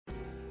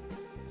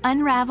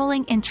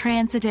Unraveling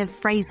Intransitive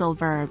Phrasal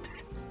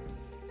Verbs.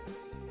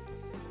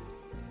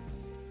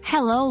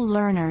 Hello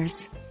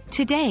learners!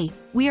 Today,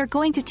 we are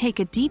going to take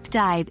a deep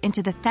dive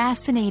into the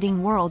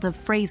fascinating world of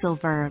phrasal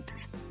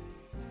verbs.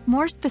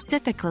 More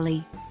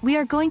specifically, we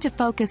are going to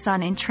focus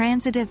on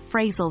intransitive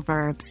phrasal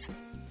verbs.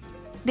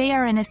 They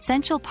are an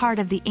essential part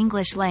of the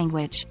English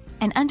language,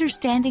 and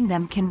understanding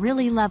them can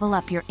really level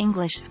up your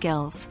English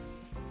skills.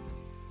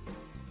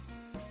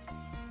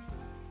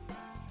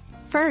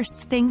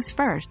 First things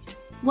first,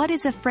 what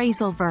is a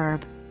phrasal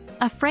verb?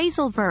 A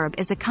phrasal verb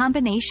is a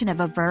combination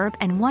of a verb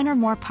and one or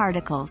more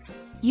particles,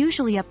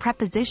 usually a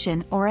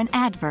preposition or an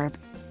adverb.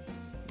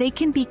 They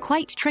can be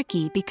quite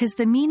tricky because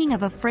the meaning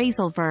of a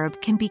phrasal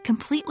verb can be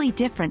completely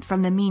different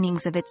from the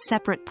meanings of its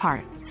separate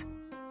parts.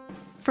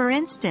 For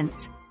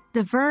instance,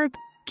 the verb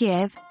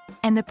give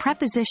and the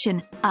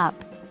preposition up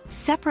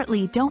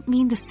separately don't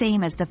mean the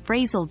same as the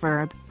phrasal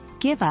verb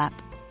give up,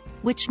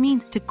 which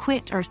means to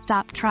quit or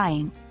stop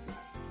trying.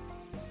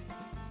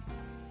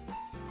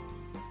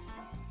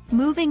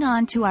 Moving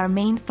on to our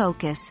main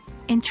focus,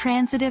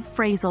 intransitive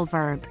phrasal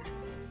verbs.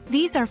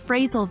 These are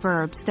phrasal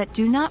verbs that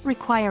do not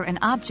require an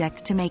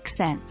object to make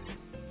sense.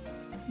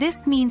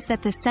 This means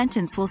that the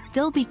sentence will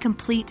still be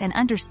complete and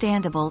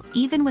understandable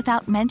even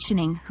without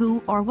mentioning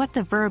who or what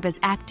the verb is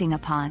acting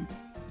upon.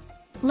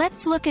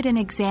 Let's look at an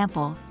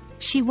example.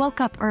 She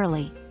woke up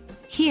early.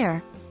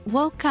 Here,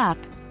 woke up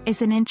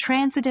is an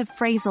intransitive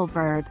phrasal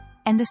verb,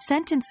 and the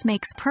sentence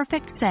makes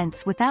perfect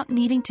sense without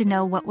needing to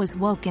know what was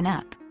woken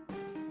up.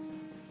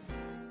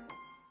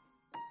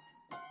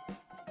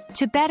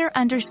 To better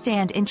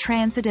understand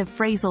intransitive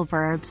phrasal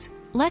verbs,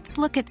 let's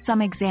look at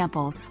some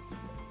examples.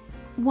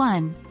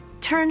 1.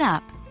 Turn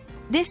up.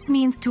 This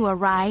means to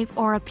arrive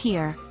or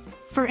appear.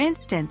 For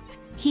instance,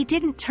 he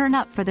didn't turn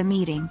up for the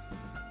meeting.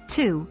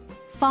 2.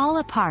 Fall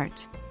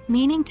apart,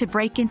 meaning to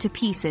break into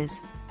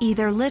pieces,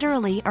 either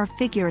literally or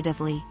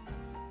figuratively.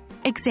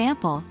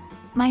 Example,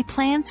 my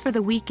plans for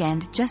the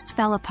weekend just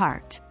fell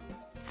apart.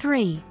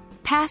 3.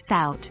 Pass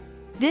out.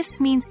 This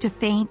means to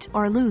faint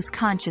or lose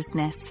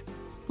consciousness.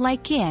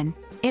 Like in,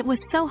 it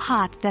was so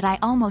hot that I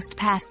almost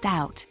passed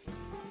out.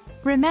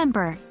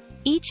 Remember,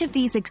 each of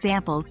these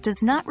examples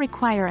does not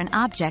require an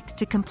object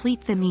to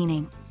complete the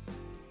meaning.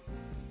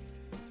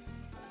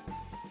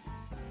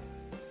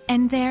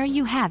 And there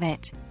you have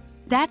it.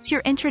 That's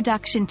your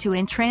introduction to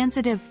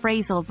intransitive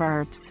phrasal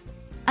verbs.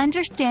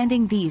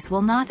 Understanding these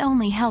will not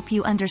only help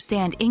you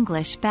understand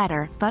English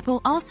better but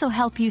will also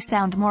help you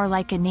sound more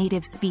like a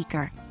native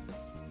speaker.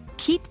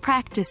 Keep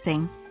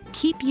practicing,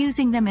 keep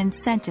using them in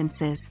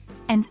sentences,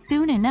 and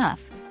soon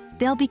enough,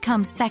 they'll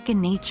become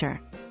second nature.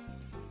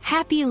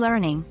 Happy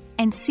learning,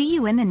 and see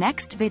you in the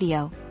next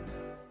video.